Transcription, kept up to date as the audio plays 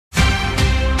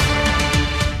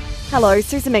Hello,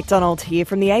 Susan McDonald here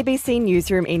from the ABC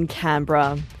Newsroom in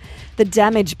Canberra. The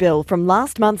damage bill from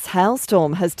last month's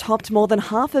hailstorm has topped more than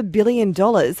 $500 million,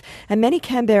 and many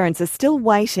Canberrans are still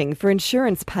waiting for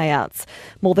insurance payouts.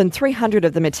 More than 300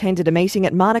 of them attended a meeting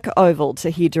at Manuka Oval to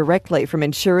hear directly from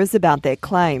insurers about their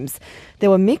claims. There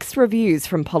were mixed reviews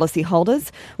from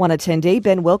policyholders. One attendee,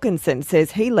 Ben Wilkinson,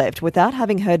 says he left without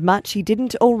having heard much he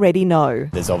didn't already know.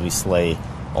 There's obviously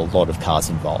a lot of cars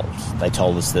involved. They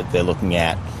told us that they're looking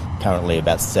at currently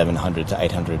about $700 to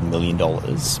 $800 million,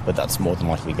 but that's more than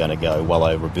likely going to go well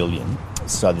over $1 billion.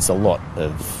 So there's a lot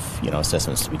of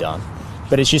assessments to be done.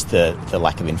 But it's just the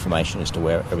lack of information as to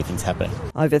where everything's happening.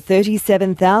 Over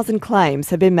 37,000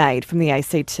 claims have been made from the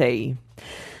ACT.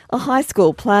 A high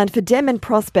school planned for Denman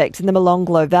Prospect in the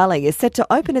Molonglo Valley is set to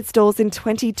open its doors in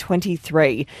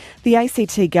 2023. The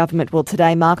ACT government will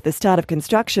today mark the start of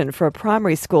construction for a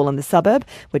primary school in the suburb,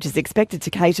 which is expected to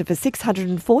cater for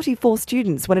 644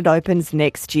 students when it opens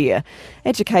next year.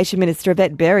 Education Minister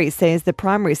Yvette Berry says the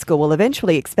primary school will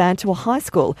eventually expand to a high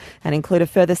school and include a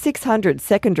further 600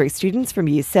 secondary students from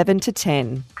year 7 to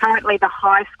 10. Currently the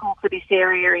high school for this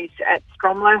area is at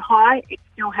Stromlo High. It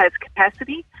still has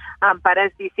capacity. But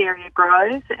as this area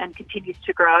grows and continues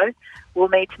to grow, we'll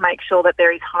need to make sure that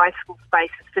there is high school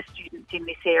spaces for students in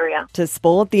this area. To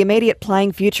sport, the immediate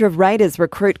playing future of Raiders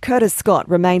recruit Curtis Scott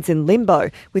remains in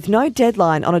limbo, with no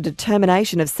deadline on a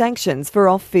determination of sanctions for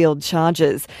off-field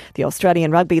charges. The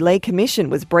Australian Rugby League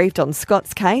Commission was briefed on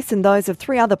Scott's case and those of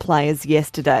 3 other players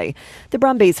yesterday. The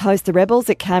Brumbies host the Rebels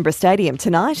at Canberra Stadium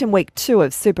tonight in Week 2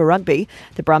 of Super Rugby.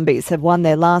 The Brumbies have won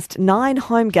their last 9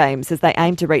 home games as they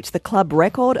aim to reach the club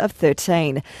record of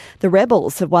 13. The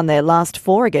Rebels have won their last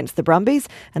 4 against the Brumbies,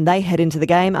 and they head into the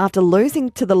game after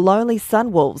losing to the lowly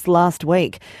Sunwolves last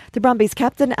week. The Brumbies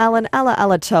captain Alan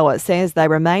Alatoa says they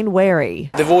remain wary.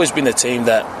 They've always been a team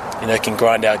that can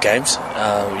grind out games,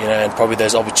 and probably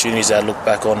those opportunities that I look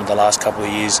back on in the last couple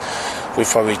of years, we've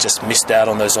probably just missed out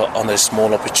on those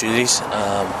small opportunities.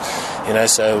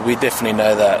 So we definitely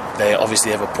know that they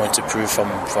obviously have a point to prove from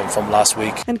last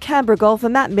week. And Canberra golfer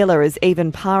Matt Miller is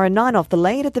even par and 9 off the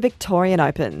lead at the Victorian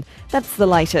Open. That's the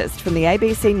latest from the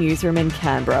ABC Newsroom in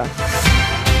Canberra.